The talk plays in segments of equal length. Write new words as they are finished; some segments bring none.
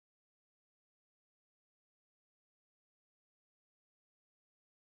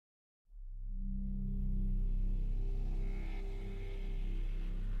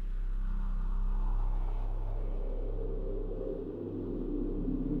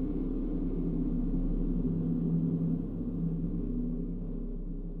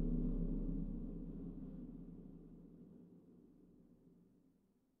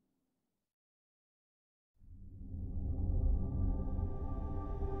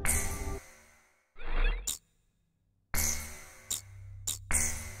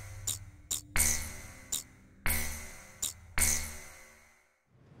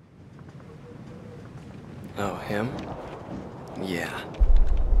Him? Yeah.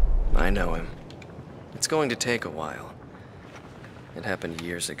 I know him. It's going to take a while. It happened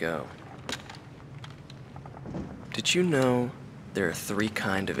years ago. Did you know there are 3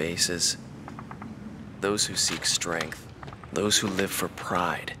 kinds of aces? Those who seek strength, those who live for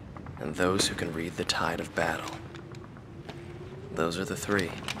pride, and those who can read the tide of battle. Those are the 3.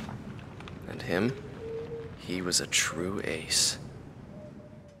 And him? He was a true ace.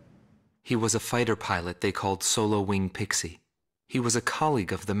 He was a fighter pilot they called Solo Wing Pixie. He was a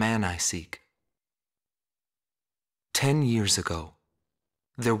colleague of the man I seek. 10 years ago,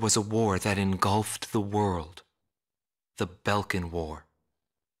 there was a war that engulfed the world. The Belkan War.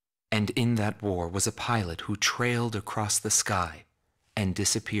 And in that war was a pilot who trailed across the sky and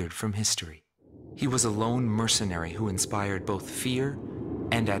disappeared from history. He was a lone mercenary who inspired both fear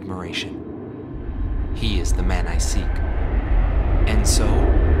and admiration. He is the man I seek. And so,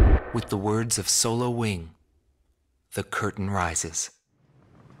 with the words of Solo Wing, the curtain rises.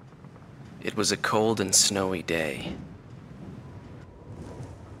 It was a cold and snowy day.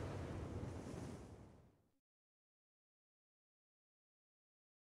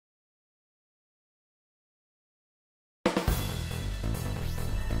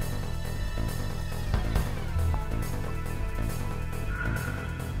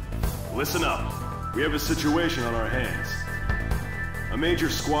 Listen up. We have a situation on our hands. A major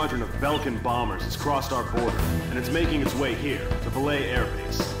squadron of Belkan bombers has crossed our border, and it's making its way here, to Valle Air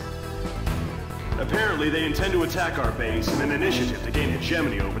Base. Apparently, they intend to attack our base in an initiative to gain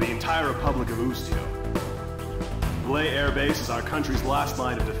hegemony over the entire Republic of Ustio. Valle Air Base is our country's last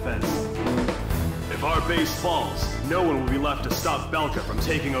line of defense. If our base falls, no one will be left to stop Belka from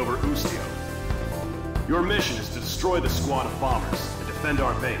taking over Ustio. Your mission is to destroy the squad of bombers and defend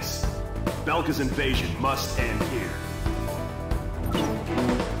our base. Belka's invasion must end here.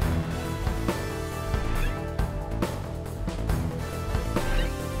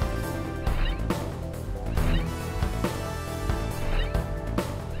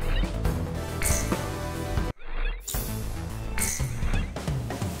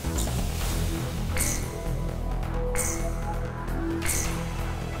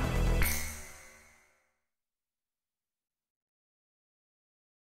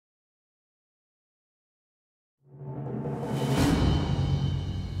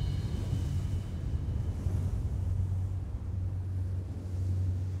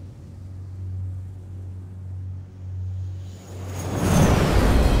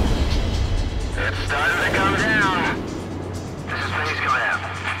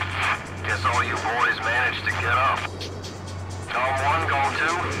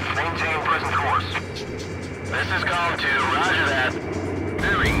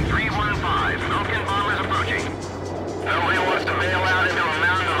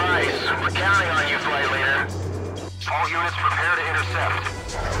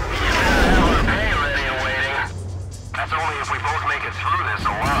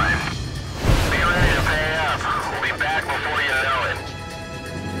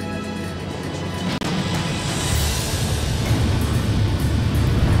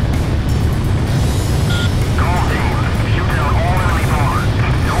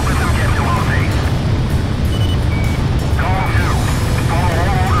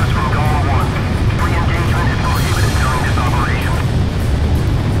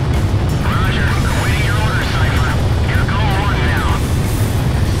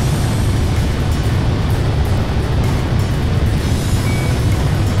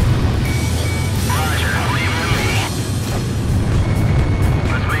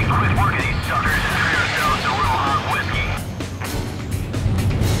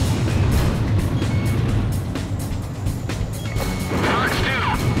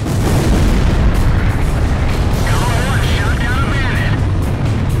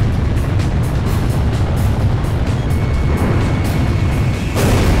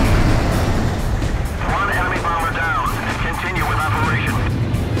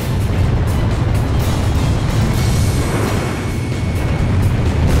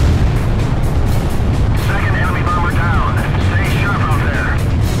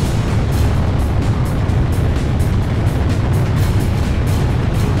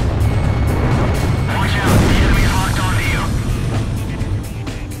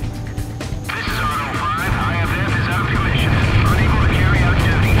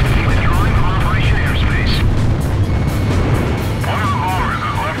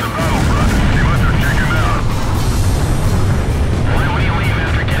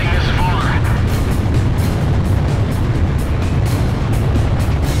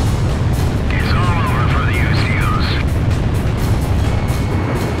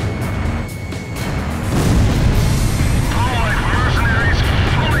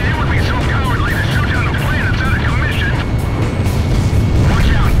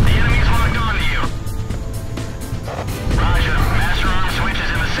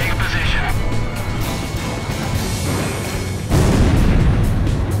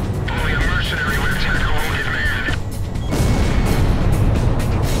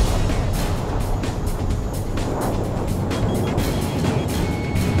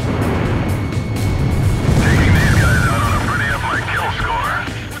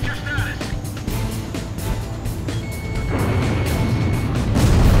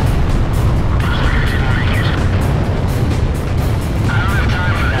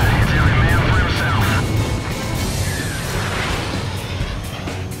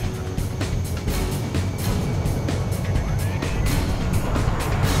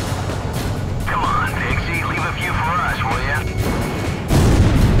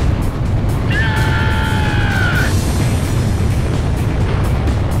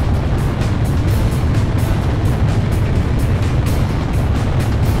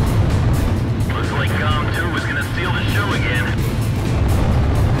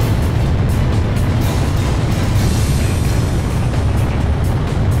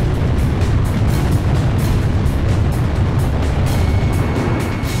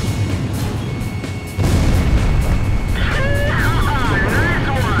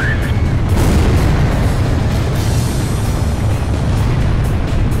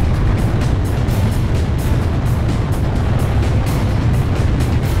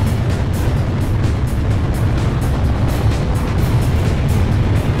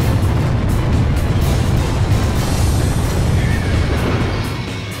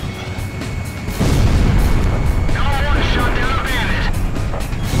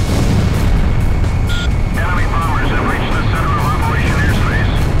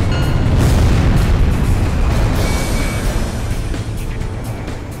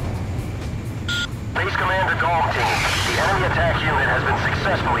 Base Commander Golem Team, the enemy attack unit has been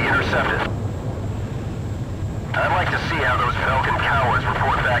successfully intercepted. I'd like to see how those Belkan cowards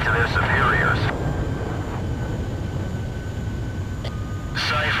report back to their superiors.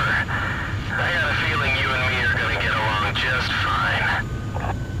 Cypher, I got a feeling you and me are gonna get along just fine.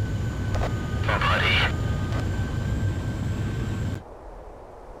 Oh, buddy.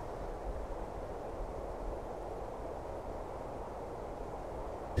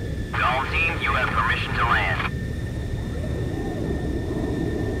 Golem Team, you have permission to land.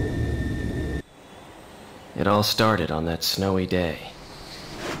 It all started on that snowy day.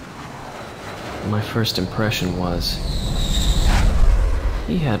 My first impression was,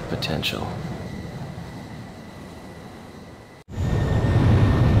 he had potential.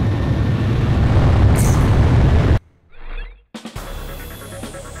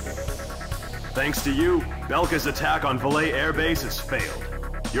 Thanks to you, Belka's attack on Valet Air Base has failed.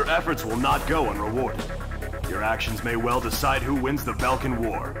 Your efforts will not go unrewarded. Your actions may well decide who wins the Belkan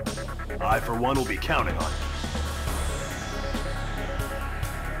War. I, for one, will be counting on you.